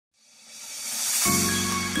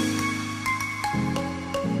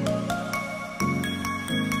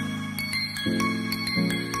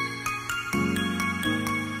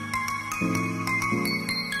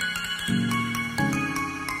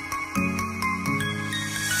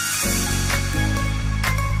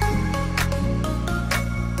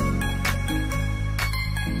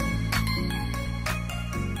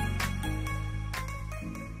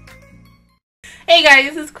Hey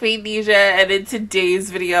guys, it's Queendija, and in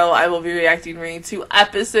today's video, I will be reacting to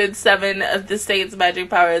episode 7 of The Saint's Magic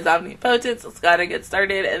Power is Omnipotent. So let's gotta get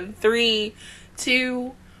started in 3,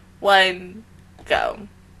 2, 1, go.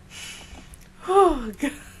 Oh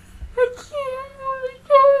god. Oh my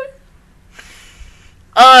god.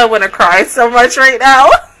 Oh, I wanna cry so much right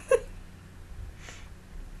now.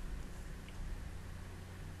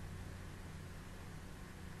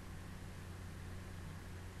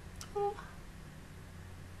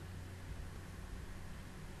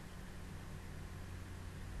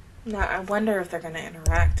 Now, I wonder if they're going to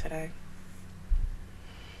interact today.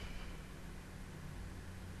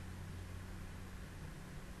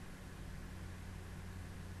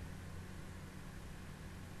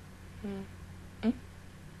 Mm.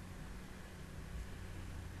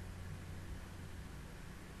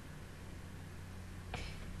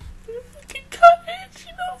 Fucking cottage,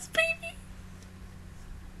 you know, baby.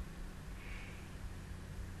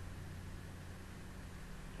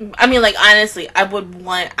 I mean, like, honestly, I would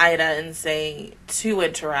want Ida and Say to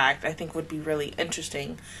interact. I think would be really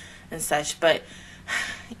interesting and such. But,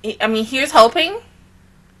 I mean, here's hoping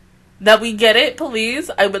that we get it, please.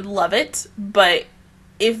 I would love it. But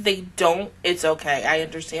if they don't, it's okay. I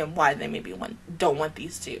understand why they maybe don't want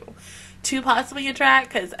these two to possibly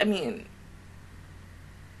interact. Because, I mean,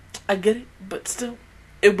 I get it. But still,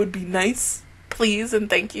 it would be nice. Please and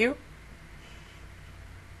thank you.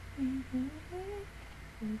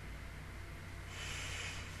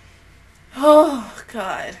 Oh,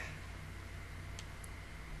 God.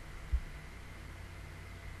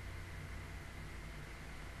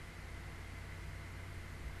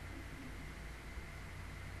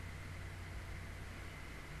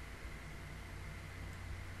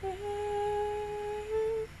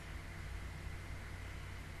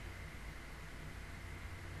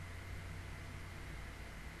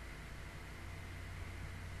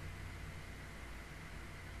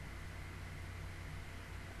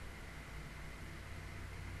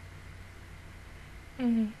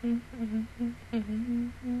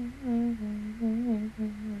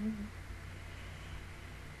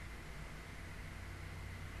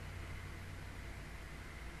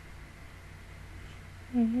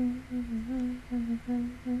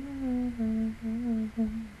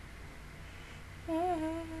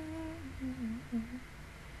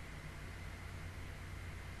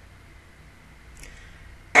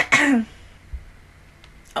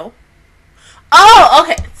 Oh,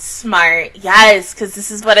 okay. Smart. Yes, because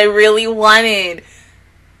this is what I really wanted.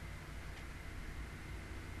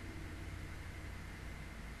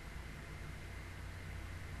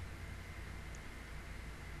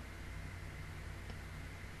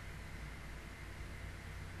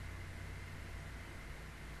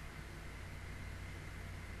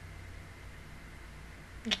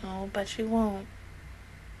 Oh, but you won't.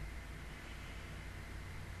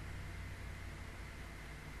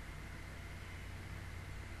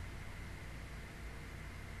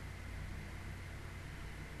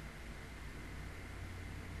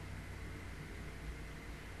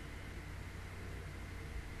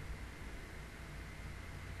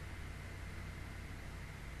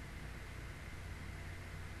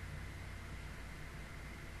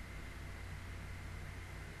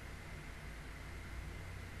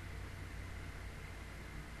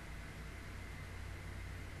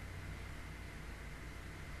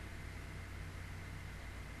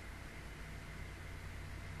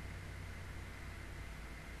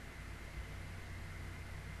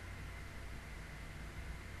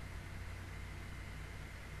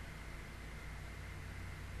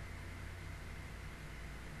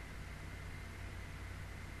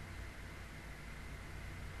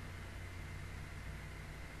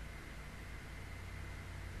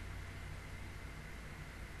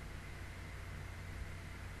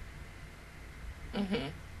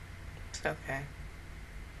 It's okay.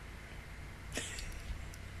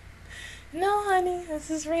 No, honey,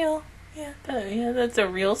 this is real. Yeah, that's a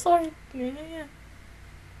real sword. Yeah.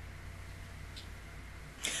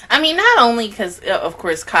 I mean, not only because, of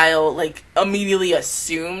course, Kyle, like, immediately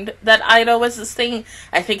assumed that Ida was this thing.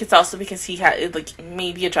 I think it's also because he had, like,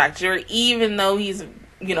 maybe attracted to her, even though he's,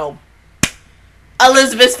 you know,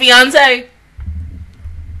 Elizabeth's fiance.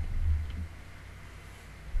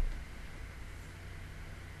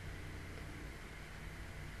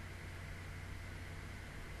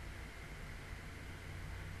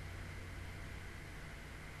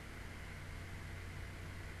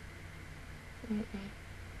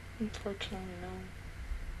 Unfortunately, no.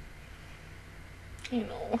 You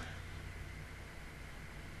know.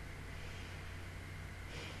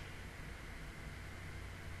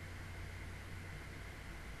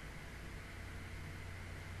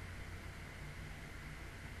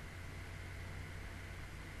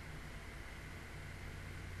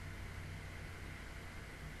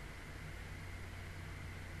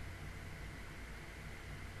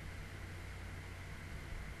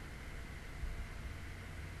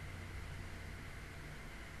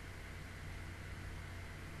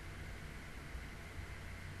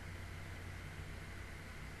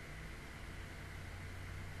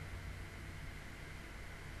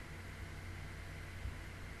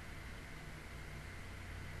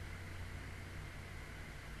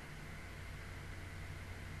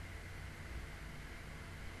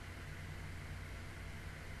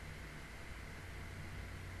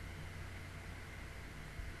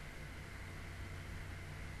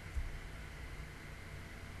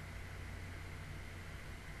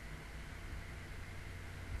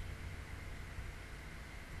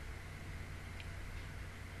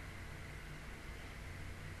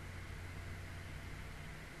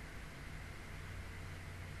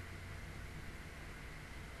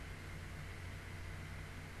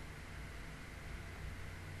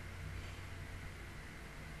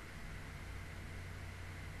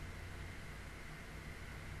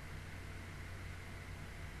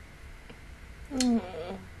 Mm.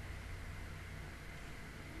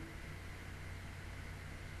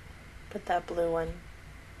 Put that blue one.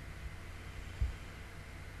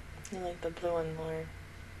 You like the blue one more.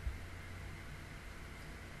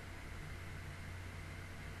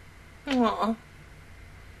 Aww.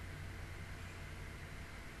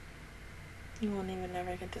 You won't even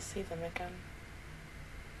ever get to see them again.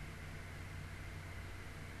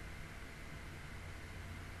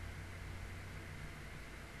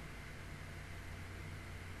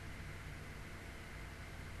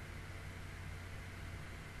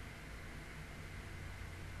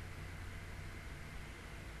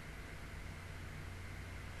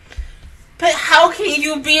 But how can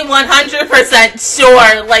you be 100%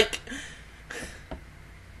 sure? Like,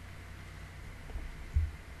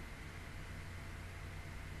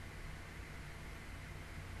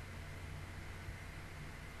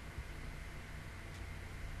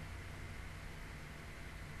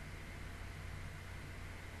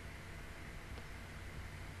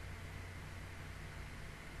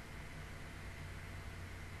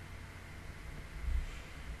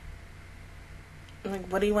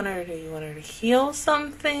 what do you want her to do? You want her to heal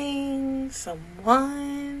something?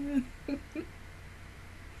 Someone?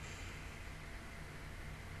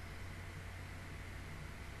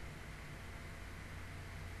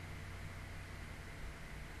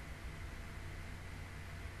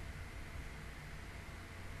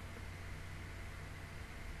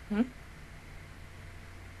 Hmm?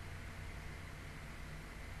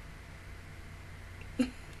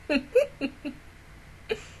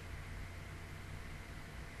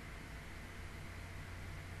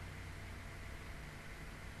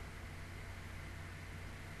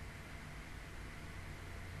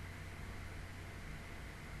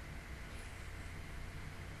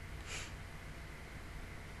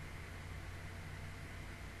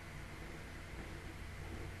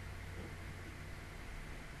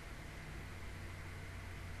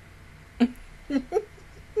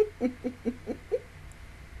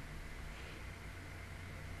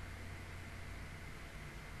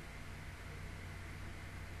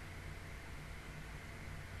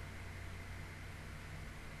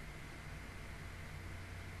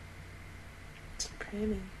 It's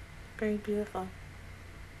pretty. Very beautiful.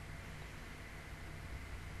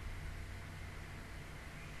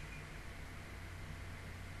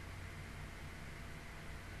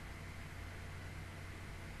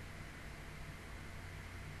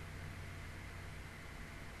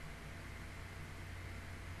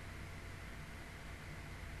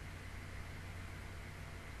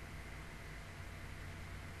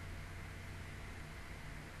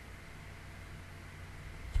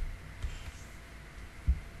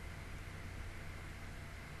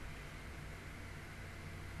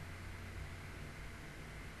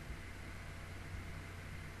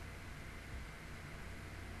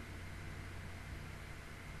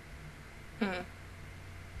 Hmm.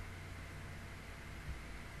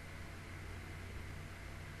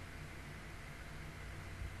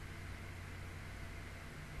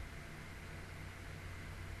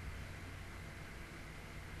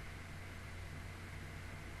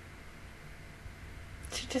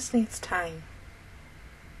 She just needs time.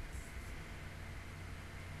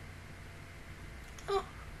 Oh.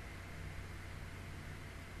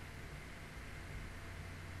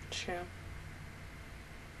 True.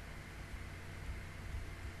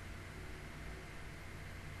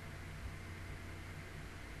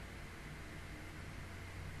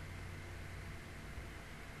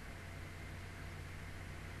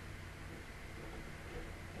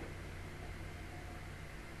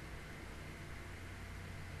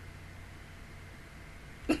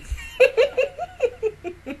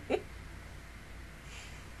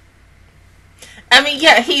 I mean,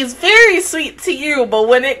 yeah, he's very sweet to you, but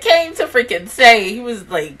when it came to freaking Say, he was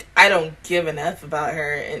like, I don't give an F about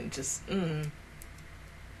her, and just,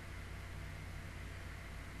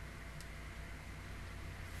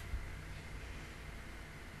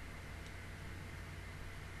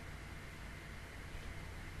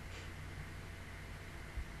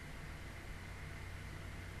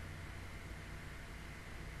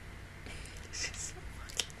 She's so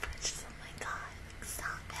fucking precious, oh my god, like,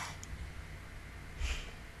 stop it.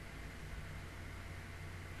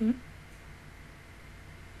 Hmm?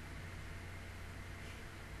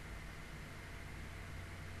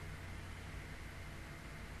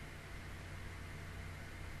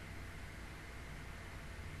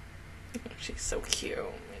 She's so cute,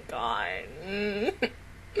 oh my god.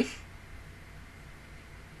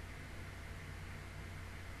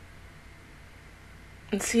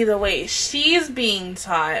 And see, the way she's being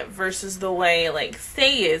taught versus the way, like,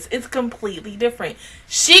 Sei is, it's completely different.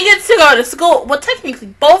 She gets to go to school. Well, technically,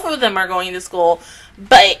 both of them are going to school,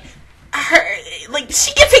 but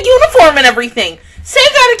she gets a uniform and everything. Sei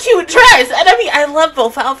got a cute dress. And I mean, I love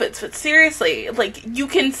both outfits, but seriously, like, you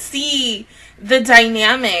can see the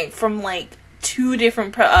dynamic from, like, two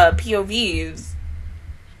different POVs.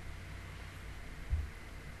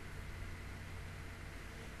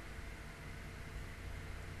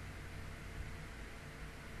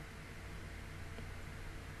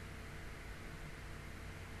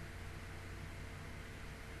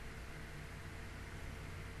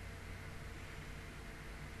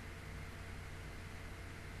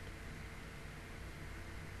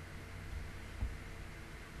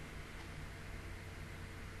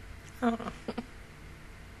 Oh.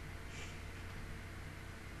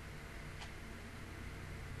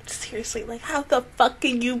 Seriously, like, how the fuck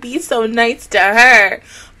can you be so nice to her?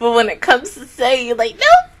 But when it comes to Sei, you're like, no.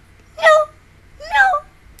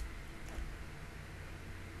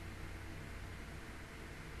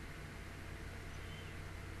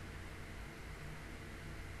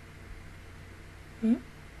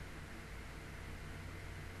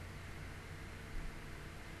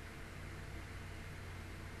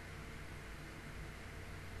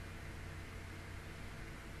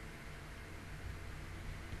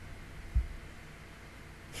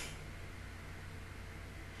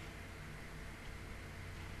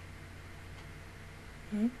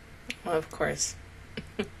 Hmm? Well, of course.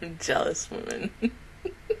 Jealous woman.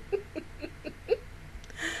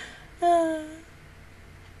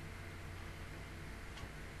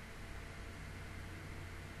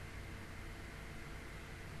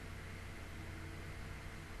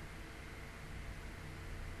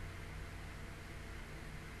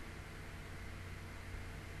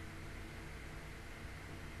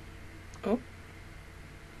 Oh.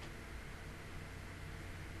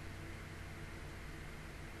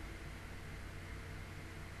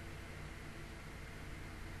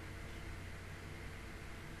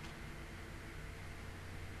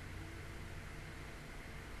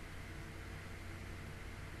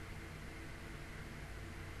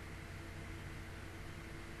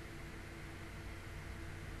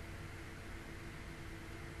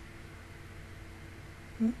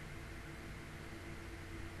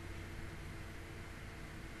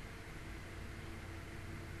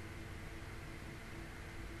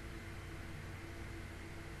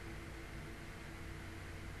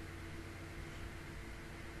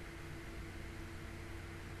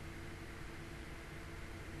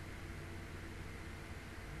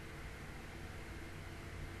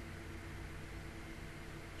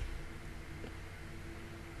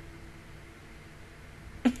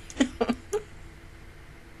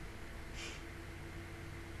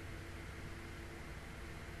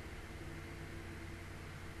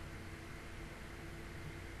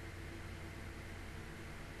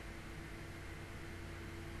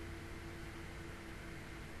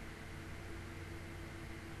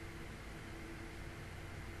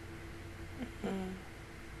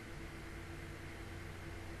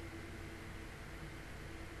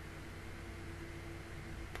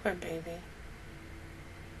 Poor baby.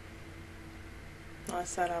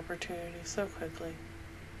 Lost that opportunity so quickly.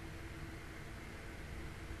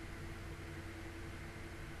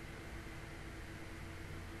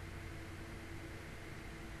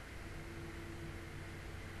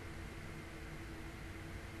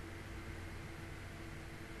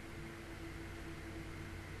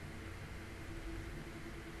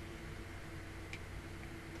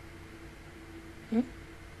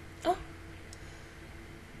 Oh.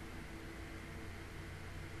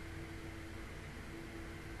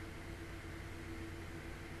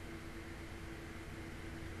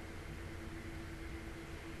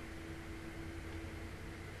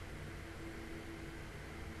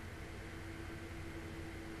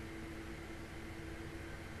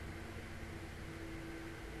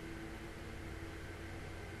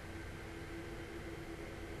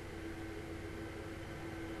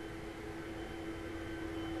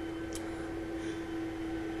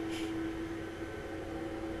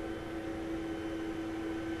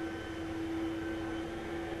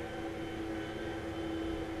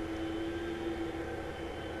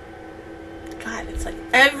 God, it's like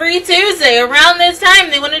every Tuesday around this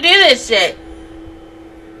time they want to do this shit.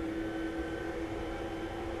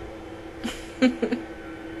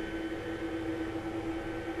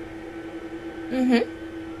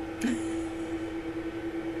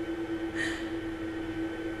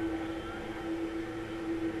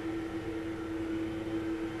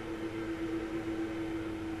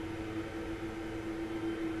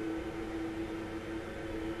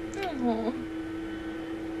 Oh.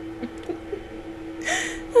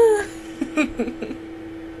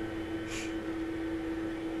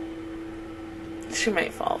 She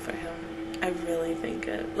might fall for him. I really think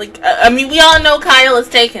it. Like, I mean, we all know Kyle is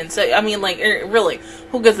taken, so I mean, like, really,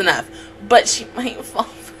 who gives enough? But she might fall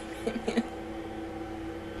for him.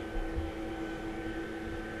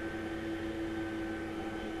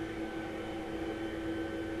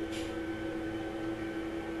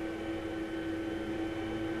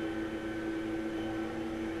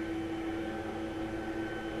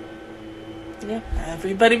 Yeah,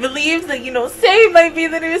 everybody believes that, you know, Say might be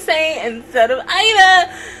the new Saint instead of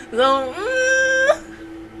Ida. So,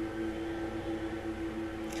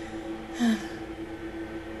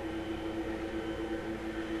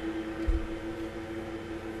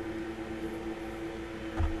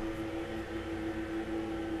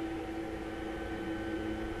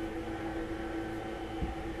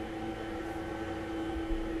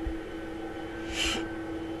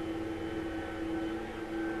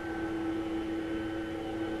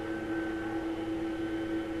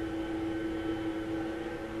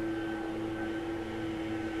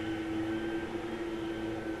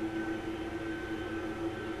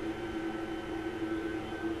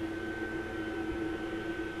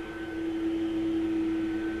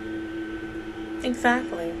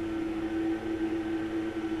 exactly.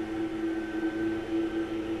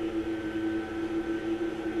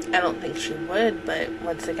 I don't think she would, but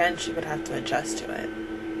once again, she would have to adjust to it.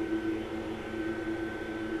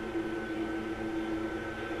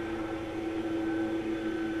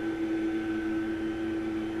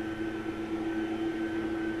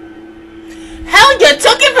 Hell, you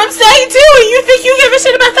took it from Say too, and you think you give a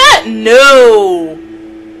shit about that? No.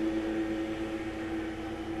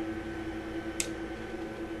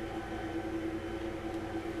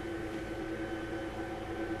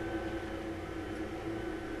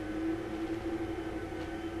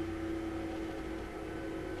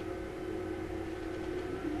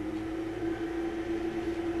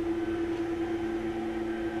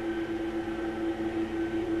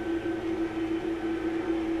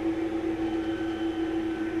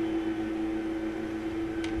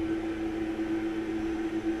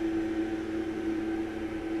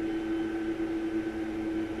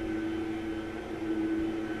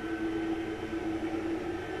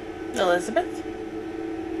 Elizabeth?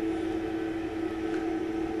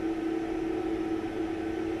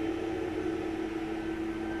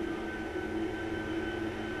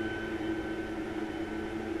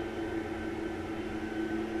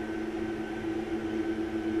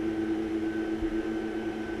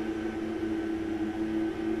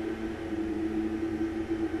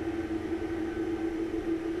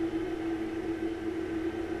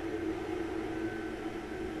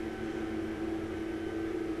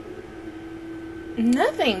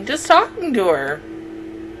 Nothing, just talking to her.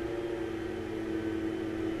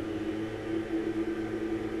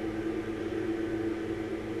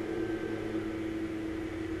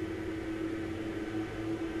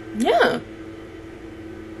 Yeah.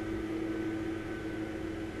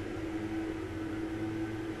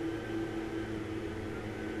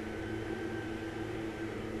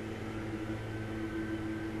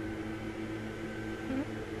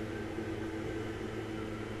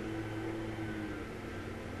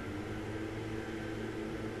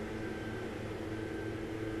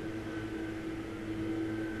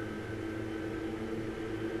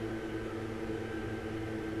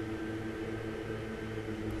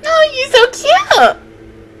 Oh, you're so cute.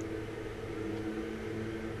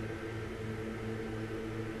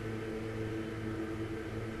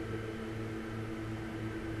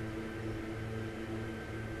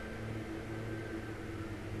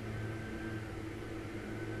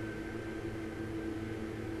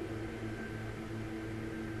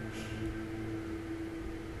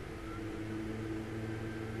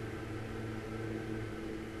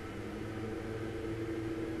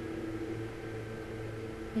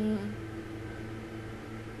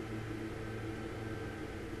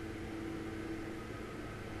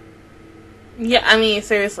 Yeah, I mean,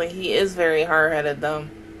 seriously, he is very hard-headed, though.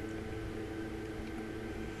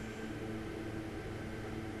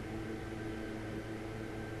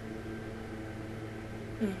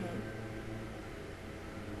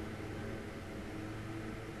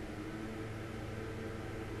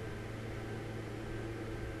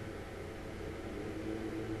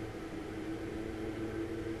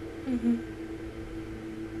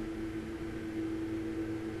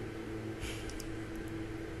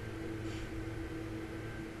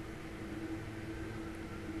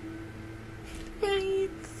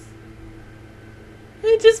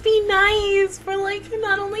 would just be nice for, like,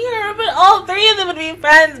 not only her, but all three of them would be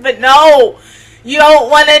friends. But no, you don't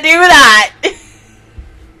want to do that.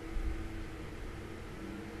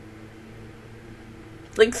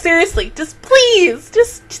 Like, seriously, just please,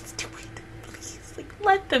 just do it. Please, like,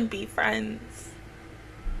 let them be friends.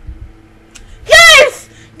 Yes!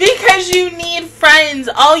 Because you need friends.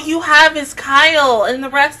 All you have is Kyle and the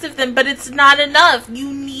rest of them, but it's not enough.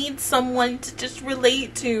 You need someone to just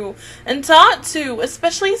relate to and talk to,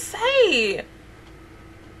 especially Say.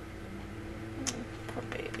 Poor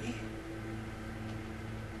baby.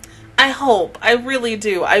 I really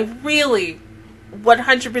do. I really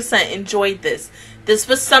 100% enjoyed this. This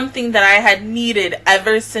was something that I had needed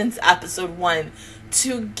ever since episode 1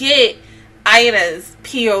 to get Ida's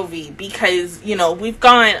POV, because, you know, we've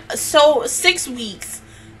gone 6 weeks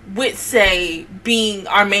with Say being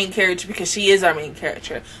our main character because she is our main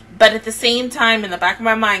character, but at the same time, in the back of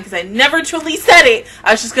my mind, because I never truly said it,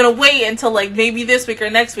 I was just gonna wait until, like, maybe this week or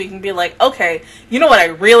next week and be like, okay, you know what I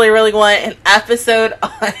really want? An episode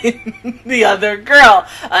on the other girl,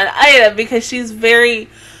 on Ida, because she's very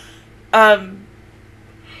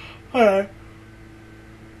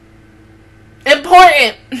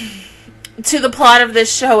important to the plot of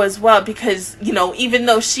this show as well, because, you know, even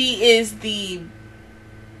though she is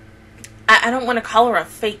I don't want to call her a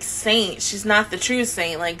fake saint, she's not the true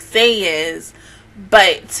saint like Say is,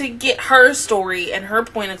 but to get her story and her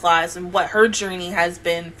point of class and what her journey has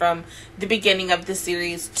been from the beginning of the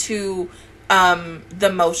series to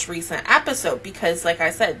the most recent episode, because, like I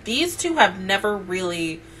said, these two have never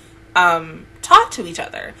really talk to each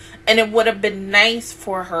other, and it would have been nice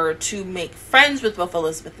for her to make friends with both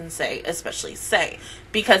Elizabeth and Say, especially Say,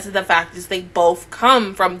 because of the fact is they both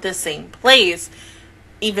come from the same place,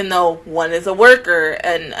 even though one is a worker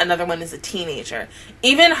and another one is a teenager.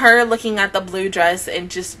 Even her looking at the blue dress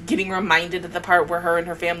and just getting reminded of the part where her and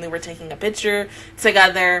her family were taking a picture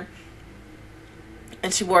together,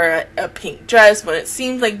 and she wore a pink dress, but it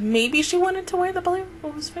seemed like maybe she wanted to wear the blue.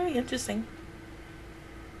 It was very interesting.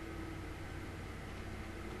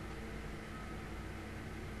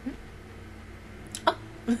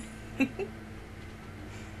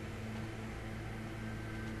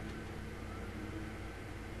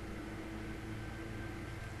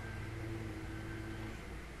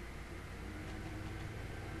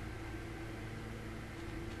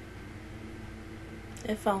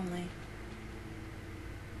 If only.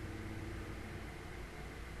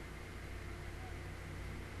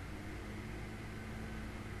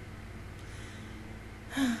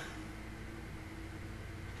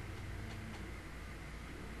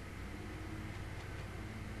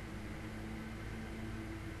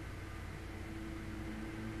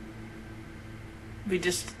 We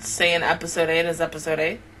just say in episode 8 is episode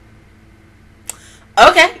 8?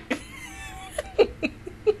 Okay.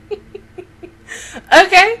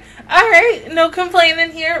 Okay. Alright. No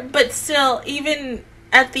complaining here. But still, even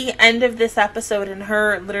at the end of this episode and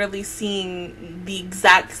her literally seeing the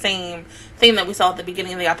exact same thing that we saw at the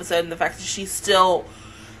beginning of the episode, and the fact that she still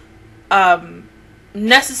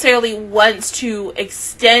necessarily wants to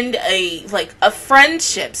extend a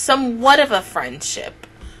friendship, somewhat of a friendship,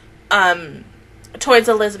 towards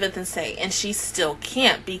Elizabeth and Say, and she still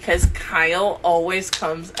can't because Kyle always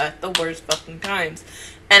comes at the worst fucking times.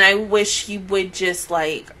 And I wish he would just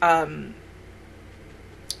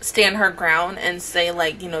stand her ground and say,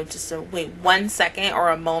 like, you know, just wait 1 second or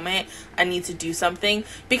a moment, I need to do something,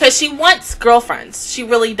 because she wants girlfriends. She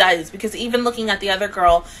really does, because even looking at the other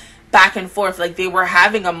girl back and forth, like, they were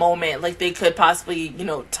having a moment, like, they could possibly, you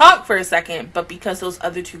know, talk for a second, but because those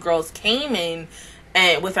other two girls came in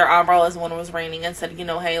and with her umbrellas, one was raining, and said, you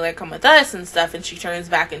know, hey, like, come with us and stuff, and she turns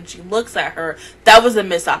back and she looks at her, that was a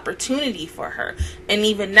missed opportunity for her. And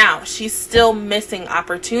even now, she's still missing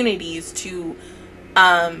opportunities to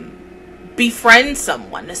befriend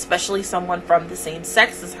someone, especially someone from the same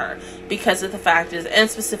sex as her, because of the fact is, and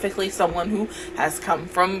specifically someone who has come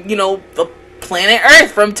from, you know, the planet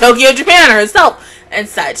Earth, from Tokyo, Japan herself and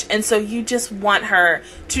such. And so you just want her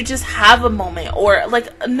to just have a moment, or like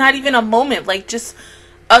not even a moment, like just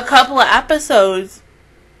a couple of episodes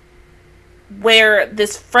where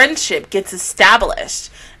this friendship gets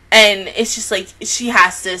established. And it's just like she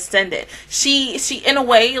has to extend it. She in a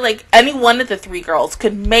way, like, any one of the three girls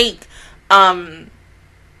could make that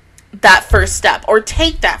first step or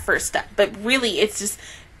take that first step, but really it's just,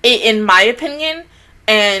 in my opinion,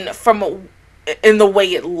 and in the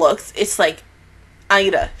way it looks, it's like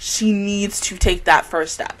Ida, she needs to take that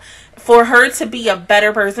first step for her to be a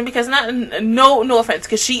better person, because no offense,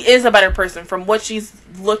 because she is a better person from what she's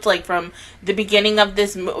looked like from the beginning of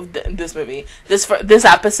this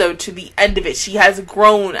episode to the end of it. She has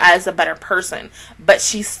grown as a better person, but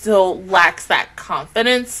she still lacks that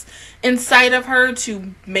confidence inside of her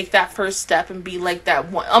to make that first step and be like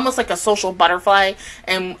that one, almost like a social butterfly,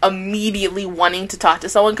 and immediately wanting to talk to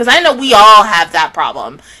someone. Because I know we all have that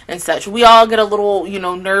problem and such. We all get a little, you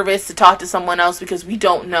know, nervous to talk to someone else because we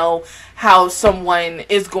don't know how someone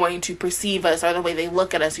is going to perceive us or the way they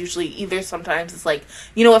look at us. Usually, either sometimes it's like,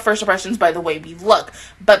 you know what, first impressions by the way we look.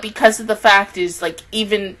 But because of the fact is, like,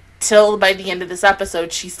 even till by the end of this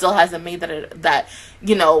episode, she still hasn't made that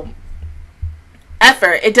you know,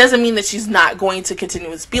 effort. It doesn't mean that she's not going to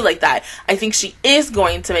continue to be like that. I think she is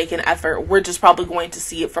going to make an effort. We're just probably going to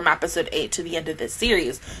see it from episode 8 to the end of this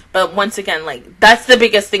series. But once again, like, that's the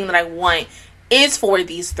biggest thing that I want, is for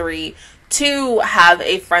these three to have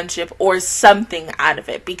a friendship or something out of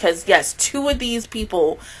it. Because yes, two of these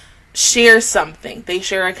people share something. They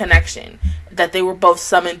share a connection, that they were both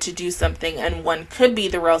summoned to do something, and one could be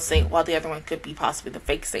the real saint while the other one could be possibly the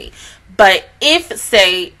fake saint. But if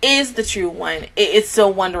Sei is the true one, it's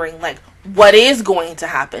still wondering, like, what is going to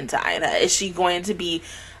happen to Ida? Is she going to be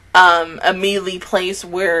immediately placed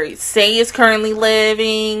where Sei is currently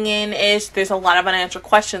living in? There's a lot of unanswered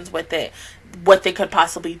questions with it, what they could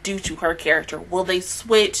possibly do to her character. Will they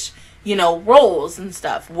switch, you know, roles and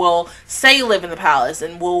stuff? Will Sei live in the palace,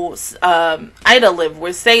 and will Ida live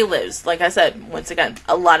where Sei lives? Like I said, once again,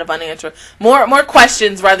 a lot of unanswered, more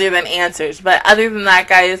questions rather than answers. But other than that,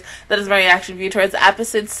 guys, that is my reaction view towards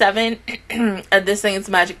episode 7 of This Thing's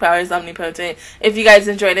Magic Powers Omnipotent. If you guys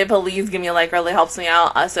enjoyed it, please give me a like, it really helps me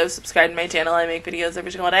out. Also, subscribe to my channel. I make videos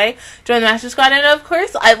every single day. Join the Master Squad, and of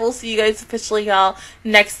course, I will see you guys officially, y'all,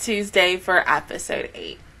 next Tuesday for episode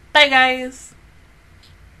 8. Bye, guys.